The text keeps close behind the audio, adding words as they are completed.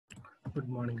Good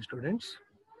morning, students.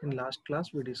 In last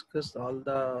class, we discussed all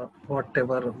the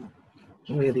whatever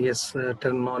various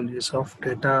terminologies of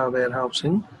data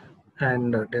warehousing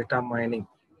and data mining.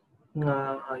 You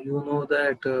know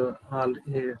that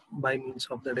by means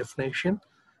of the definition,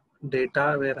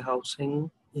 data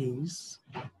warehousing is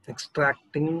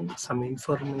extracting some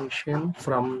information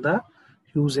from the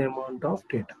huge amount of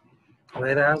data.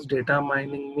 Whereas data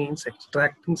mining means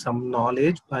extracting some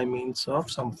knowledge by means of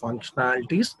some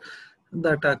functionalities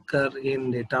that occur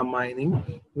in data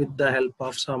mining with the help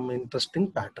of some interesting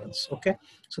patterns. Okay,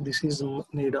 so this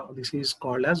is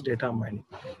called as data mining.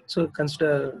 So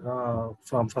consider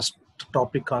from first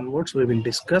topic onwards we will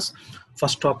discuss.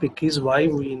 First topic is why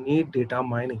we need data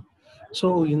mining.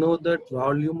 So you know that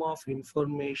volume of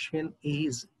information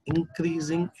is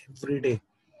increasing every day.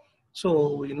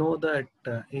 So we know that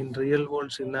in real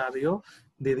world scenario,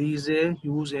 there is a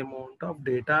huge amount of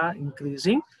data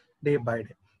increasing day by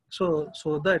day. So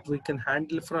that we can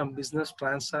handle from business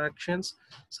transactions,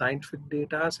 scientific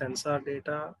data, sensor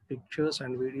data, pictures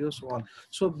and videos, so on.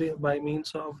 So by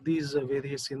means of these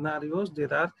various scenarios,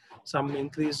 there are some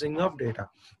increasing of data.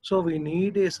 So we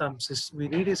need a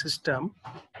system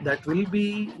that will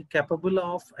be capable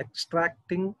of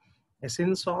extracting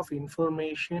essence of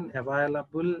information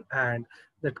available and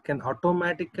that can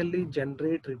automatically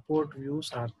generate report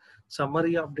views or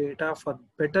summary of data for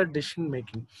better decision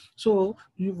making. So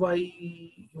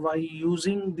by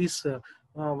using this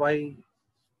why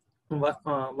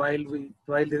while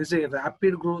there is a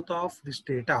rapid growth of this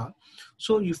data,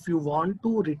 so if you want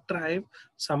to retrieve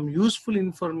some useful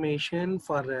information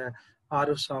for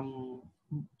or some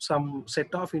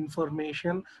set of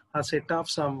information, a set of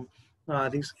some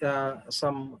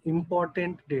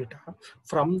important data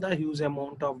from the huge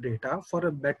amount of data for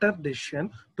a better decision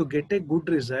to get a good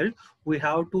result, we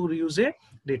have to use a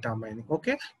data mining.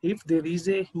 Okay, if there is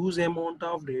a huge amount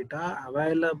of data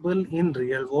available in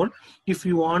real world, if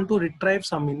you want to retrieve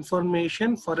some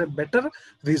information for a better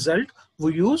result,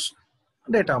 we use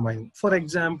data mining. For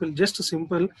example, just a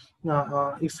simple,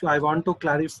 if I want to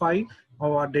clarify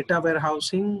our data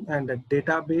warehousing and a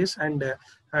database and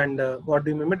what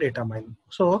do you mean by data mining?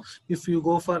 So if you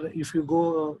go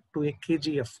to a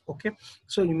KGF, okay,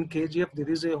 so in KGF there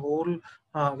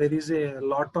is a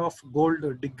lot of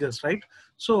gold diggers, right?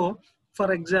 So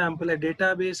for example, a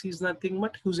database is nothing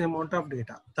but huge amount of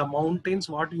data. The mountains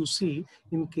what you see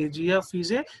in KGF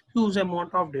is a huge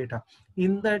amount of data.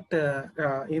 In that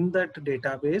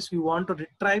database, you want to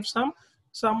retrieve some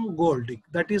gold dig.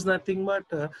 That is nothing but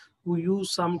we use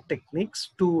some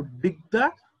techniques to dig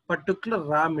the particular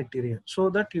raw material so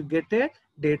that you get a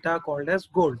data called as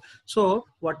gold. So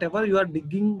whatever you are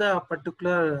digging the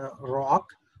particular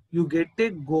rock, you get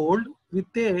a gold with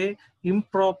a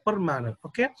improper manner.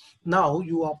 Okay, now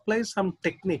you apply some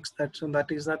techniques, that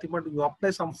is nothing but you apply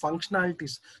some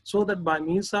functionalities, so that by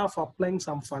means of applying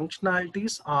some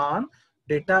functionalities on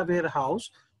data warehouse,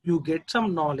 you get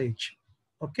some knowledge.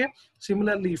 Okay,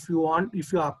 similarly, if you are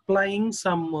applying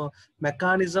some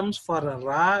mechanisms for a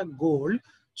raw gold,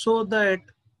 so that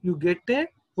you get a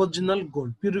original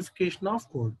gold, purification of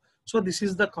gold. So this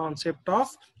is the concept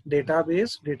of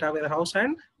database, data warehouse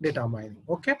and data mining.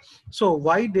 Okay, so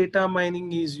why data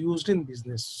mining is used in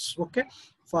business? Okay,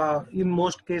 for in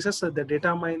most cases the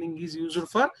data mining is used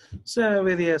for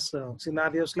various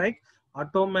scenarios like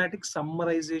automatic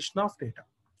summarization of data.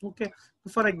 Okay,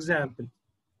 for example,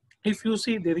 if you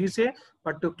see there is a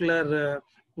particular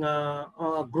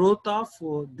growth of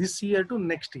this year to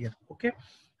next year. Okay,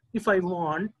 if I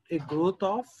want a growth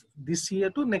of this year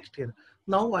to next year,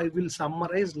 now I will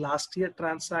summarize last year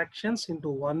transactions into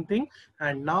one thing,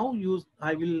 and now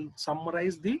I will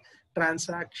summarize the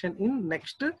transaction in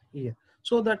next year,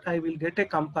 so that I will get a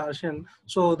comparison,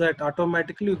 so that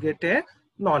automatically you get a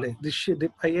knowledge, this a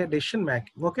decision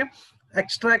making. Okay,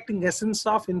 extracting essence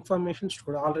of information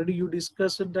stored. Already you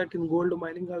discussed that in gold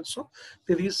mining also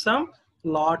there is some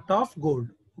lot of gold.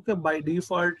 Okay, by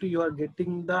default you are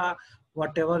getting the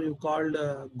whatever you called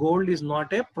gold is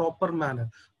not a proper manner.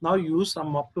 Now use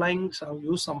some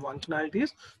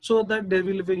functionalities, so that there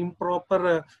will be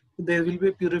there will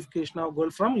be purification of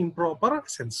gold from improper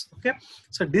essence. Okay,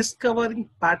 so discovering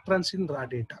patterns in raw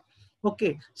data.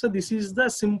 Okay, so this is the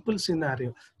simple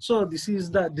scenario. So this is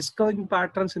the discovering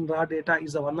patterns in raw data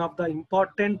is one of the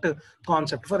important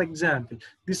concept. For example,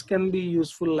 this can be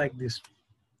useful like this.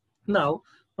 Now,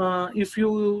 if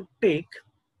you take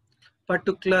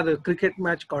particular cricket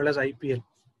match called as IPL.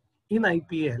 In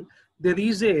IPL, there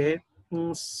is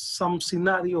some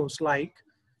scenarios like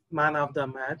man of the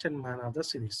match and man of the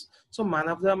series. So man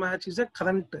of the match is a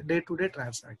current day-to-day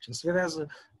transactions, whereas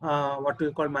what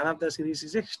we call man of the series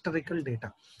is a historical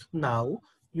data. Now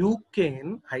you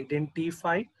can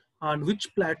identify on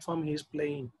which platform he is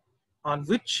playing, on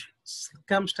which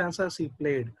circumstances he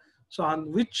played, so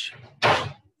on which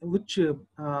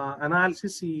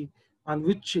analysis he, on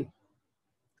which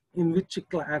in which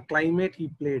climate he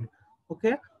played,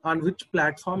 okay, on which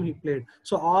platform he played.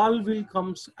 So all will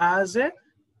comes as a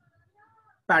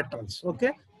patterns,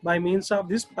 okay. By means of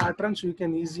these patterns you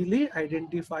can easily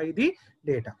identify the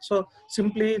data. So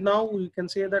simply now we can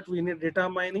say that we need data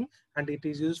mining and it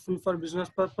is useful for business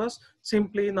purpose.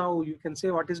 Simply now you can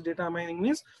say what is data mining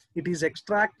means. It is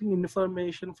extracting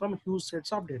information from huge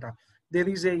sets of data. There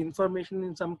is a information,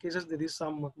 in some cases there is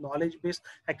some knowledge base,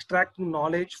 extracting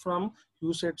knowledge from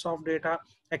huge sets of data,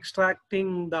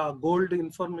 extracting the gold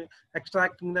information,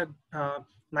 extracting the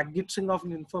nuggetsing of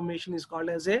information is called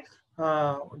as a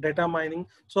data mining.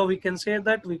 So we can say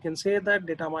that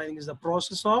data mining is the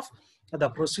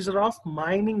procedure of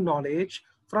mining knowledge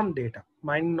from data,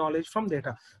 mining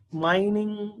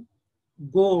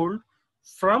gold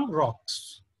from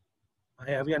rocks.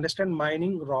 We understand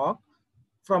mining gold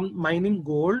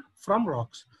from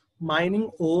rocks, mining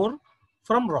ore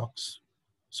from rocks.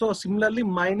 So similarly,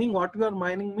 mining, what we are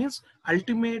mining means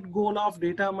ultimate goal of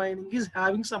data mining is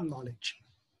having some knowledge.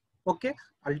 Okay,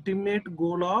 ultimate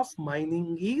goal of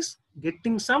mining is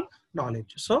getting some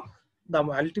knowledge. So the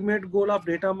ultimate goal of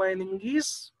data mining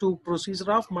is to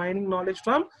procedure of mining knowledge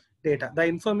from data. The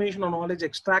information or knowledge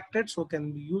extracted so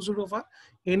can be used for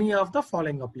any of the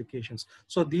following applications.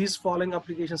 So these following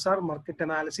applications are market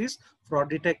analysis, fraud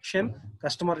detection,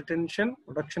 customer retention,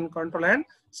 production control, and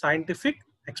scientific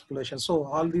exploration. So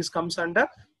all these comes under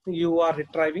you are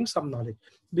retrieving some knowledge.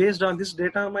 Based on this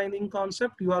data mining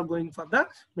concept, you are going for the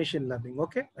machine learning.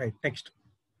 Okay, right. Next,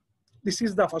 this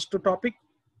is the first topic.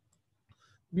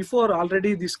 Before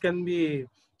already this can be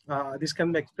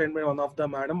explained by one of the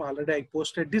madam. Already I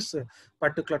posted this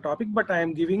particular topic, but I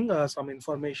am giving some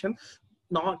information.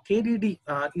 Now KDD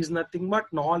is nothing but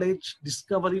knowledge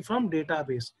discovery from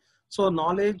database. So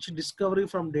knowledge discovery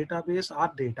from database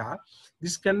or data,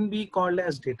 this can be called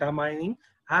as data mining,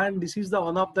 and this is the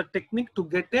one of the technique to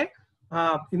get a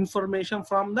information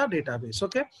from the database.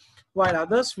 Okay, while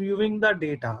others viewing the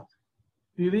data,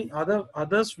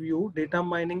 others view data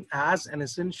mining as an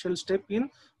essential step in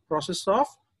process of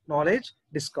knowledge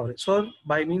discovery. So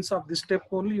by means of this step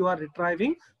only you are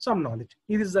retrieving some knowledge.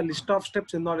 Here is the list of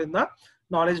steps in the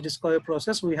knowledge discovery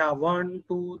process. We have 1,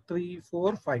 2, 3,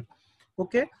 4, 5.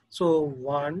 Okay, so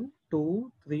 1,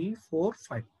 2, 3, 4,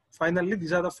 5. Finally,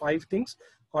 these are the 5 things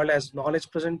called as knowledge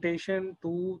presentation,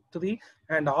 2, 3,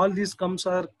 and all these comes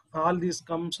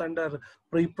under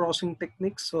pre-processing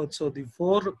techniques. So the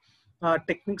 4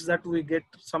 techniques that we get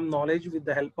some knowledge with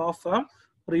the help of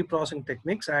pre-processing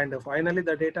techniques, and finally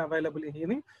the data available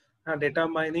in data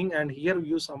mining, and here we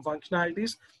use some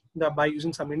functionalities by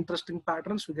using some interesting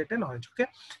patterns we get a knowledge. Okay,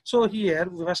 so here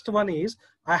first one is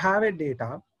I have a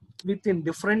data within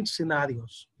different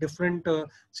scenarios,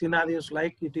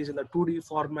 like it is in the 2D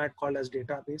format called as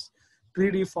database,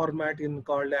 3D format in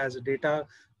called as data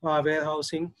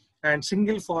warehousing, and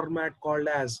single format called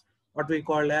as what we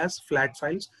call as flat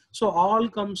files. So all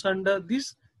comes under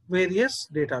these various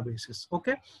databases.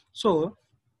 Okay, so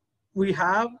we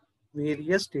have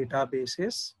various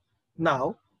databases.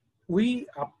 Now we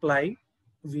apply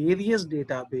various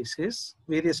databases,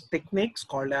 various techniques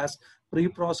called as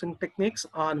pre-processing techniques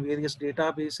on various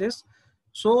databases,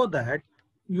 so that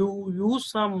you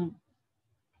use some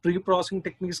pre-processing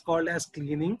techniques called as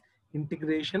cleaning,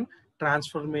 integration,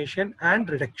 transformation, and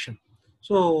reduction.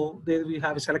 So there we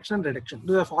have a selection and reduction.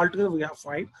 Altogether we have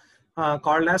 5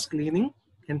 called as cleaning,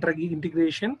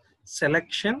 integration,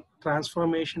 selection,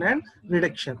 transformation, and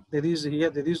reduction. There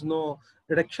is no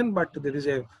reduction, but there is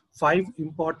a 5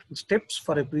 important steps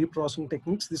for a pre-processing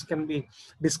techniques. This can be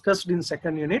discussed in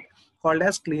second unit called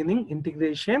as cleaning,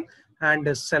 integration,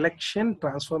 and selection,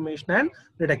 transformation, and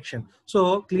reduction.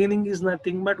 So cleaning is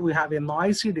nothing but we have a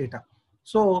noisy data.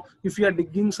 So if you are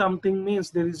digging something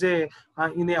means there is a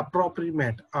in a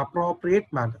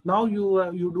appropriate manner. Now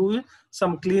you do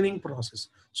some cleaning process,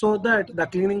 so that the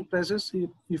cleaning process,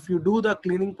 if you do the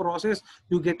cleaning process,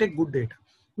 you get a good data.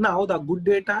 Now the good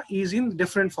data is in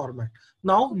different format.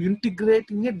 Now integrate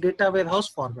in a data warehouse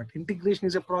format. Integration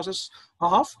is a process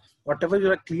of whatever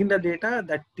you have cleaned the data,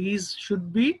 that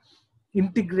should be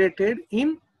integrated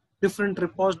in different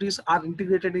repositories, are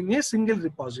integrated in a single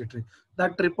repository.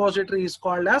 That repository is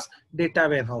called as data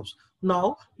warehouse.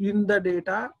 Now in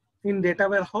data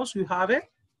warehouse you have a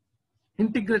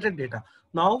integrated data.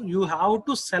 Now you have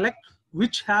to select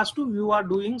which has to, you are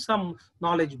doing some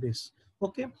knowledge base.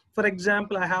 Okay, for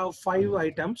example, I have 5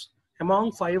 items.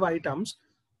 Among 5 items,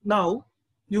 now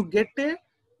you get a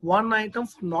one item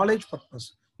for knowledge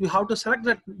purpose. You have to select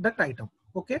that item.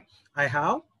 Okay, I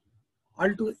have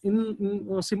all to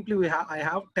simply I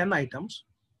have 10 items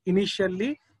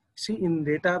initially. See, in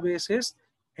databases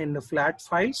and the flat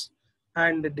files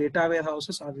and the data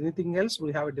warehouses or anything else,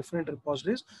 we have a different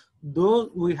repositories. Though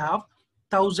we have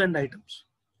 1,000 items.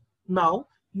 Now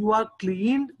you are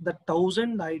cleaned the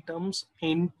 1,000 items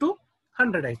into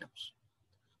 100 items.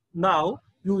 Now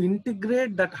you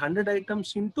integrate that 100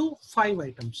 items into 5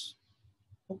 items.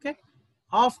 Okay,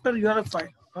 after you are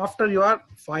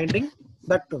finding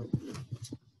that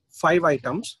 5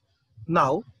 items,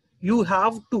 now you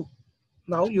have to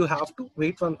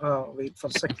wait for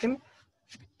a second.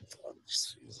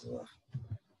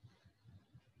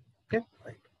 Okay,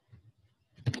 right.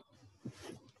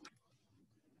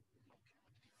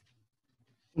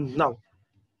 Now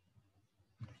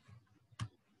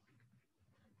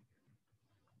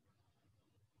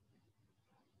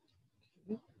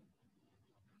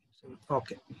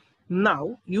okay,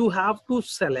 now you have to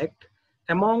select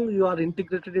among, you are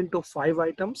integrated into 5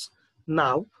 items.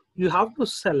 Now you have to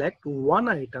select one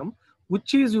item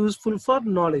which is useful for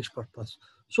knowledge purpose,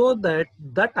 so that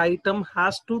that item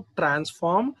has to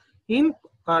transform in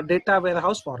data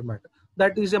warehouse format.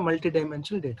 That is a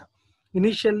multi-dimensional data.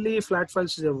 Initially, flat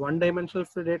files is a one-dimensional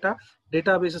data.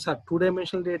 Databases are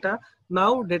two-dimensional data.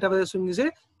 Now data warehousing is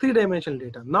a three-dimensional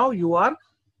data. Now you are,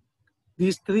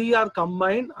 these three are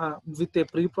combined with a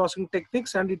pre-processing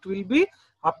techniques, and it will be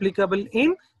applicable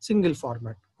in single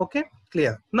format. Okay,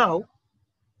 clear. Now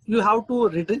you have to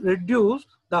reduce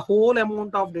the whole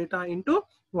amount of data into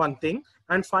one thing,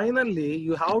 and finally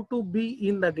you have to be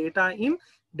in the data in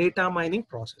data mining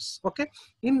process. Okay,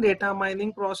 in data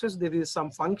mining process there is some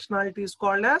functionalities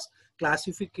called as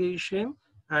classification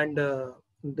and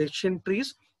decision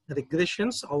trees,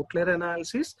 regressions, outlier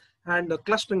analysis, and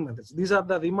clustering methods. These are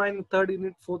the remaining third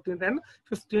unit, fourth unit, and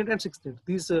fifth unit and sixth unit.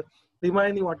 These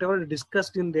remaining whatever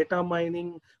discussed in data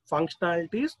mining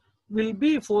functionalities will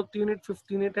be fourth unit, fifth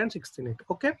unit, and sixth unit.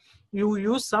 Okay, you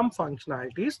use some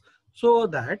functionalities, so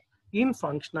that in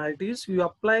functionalities you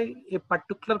apply a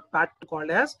particular pattern called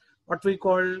as what we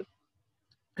call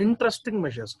interesting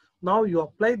measures. Now you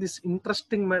apply this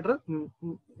interesting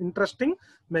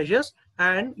measures,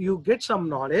 and you get some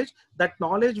knowledge. That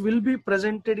knowledge will be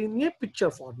presented in a picture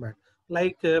format,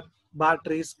 like bar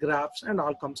trace, graphs, and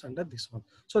all comes under this one.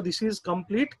 So this is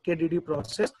complete KDD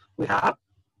process. We have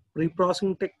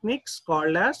reprocessing techniques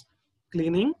called as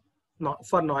cleaning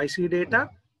for noisy data,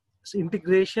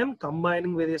 integration,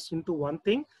 combining various into one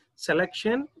thing,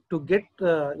 selection to get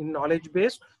in knowledge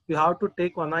base. You have to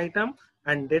take one item,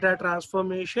 and data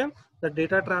transformation. The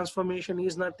data transformation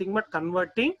is nothing but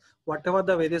converting whatever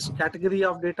the various category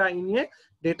of data in a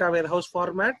data warehouse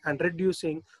format and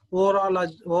reducing overall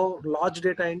large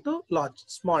data into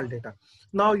small data.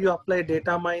 Now you apply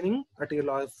data mining at a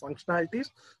lot of functionalities,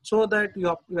 so that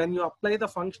when you apply the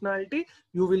functionality,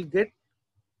 you will get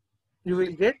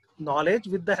knowledge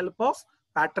with the help of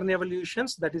pattern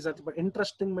evolutions. That is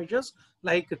interesting measures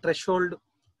like threshold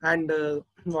and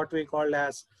what we call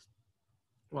as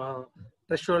uh,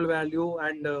 threshold value,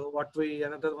 and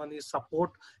another one is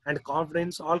support and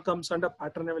confidence, all comes under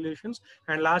pattern evaluations.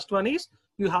 And last one is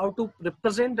you have to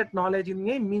represent that knowledge in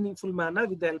a meaningful manner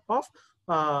with the help of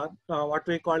what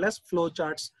we call as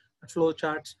flowcharts,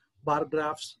 bar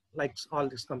graphs, like all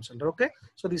this comes under. Okay,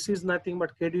 so this is nothing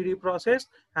but KDD process,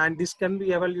 and this can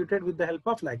be evaluated with the help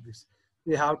of like this.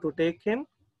 We have to take in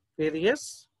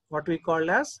various what we call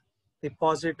as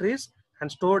repositories and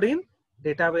stored in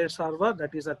database server,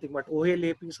 that is nothing but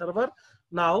OLAP server.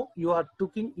 Now you are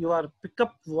pick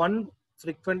up one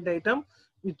frequent item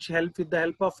which help with the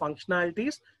help of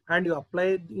functionalities, and you apply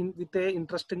it in with a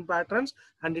interesting patterns,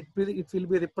 and it will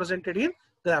be represented in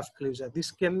graphical user.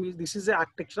 This is the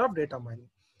architecture of data mining.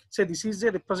 Say this is a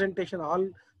representation.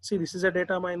 See, this is a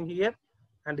data mining here,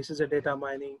 and this is a data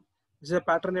mining. This is a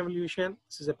pattern evolution.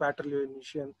 This is a pattern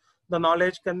evolution. The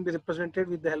knowledge can be represented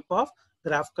with the help of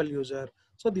graphical user.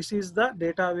 So this is the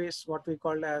database, what we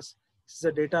call as, this is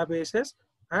the databases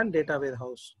and data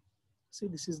warehouse. See,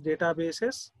 this is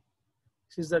databases.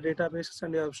 This is the databases,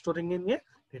 and you are storing in a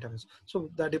database. So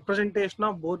the representation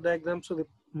of both diagrams, so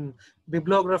the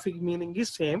bibliographic meaning is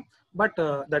same, but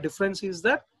the difference is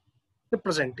the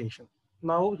representation.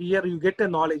 Now here you get a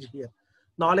knowledge here.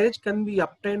 Knowledge can be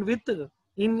obtained with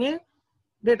in a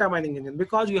data mining engine,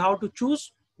 because you have to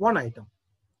choose one item.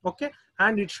 Okay,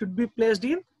 and it should be placed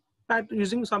in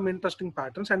using some interesting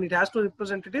patterns, and it has to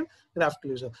representative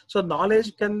graphical user. So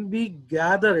knowledge can be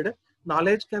gathered,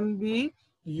 knowledge can be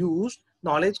used,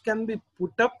 knowledge can be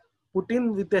put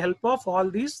in with the help of all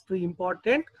these three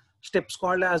important steps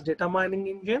called as data mining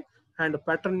engine and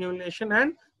pattern emulation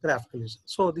and graphical user.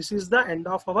 So this is the end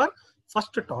of our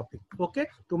first topic. Okay,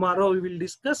 tomorrow we will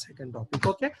discuss second topic.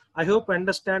 Okay, I hope you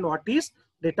understand what is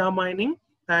data mining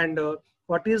and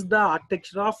what is the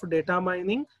architecture of data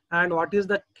mining and what is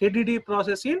the KDD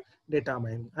process in data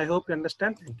mining. I hope you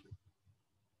understand. Thank you.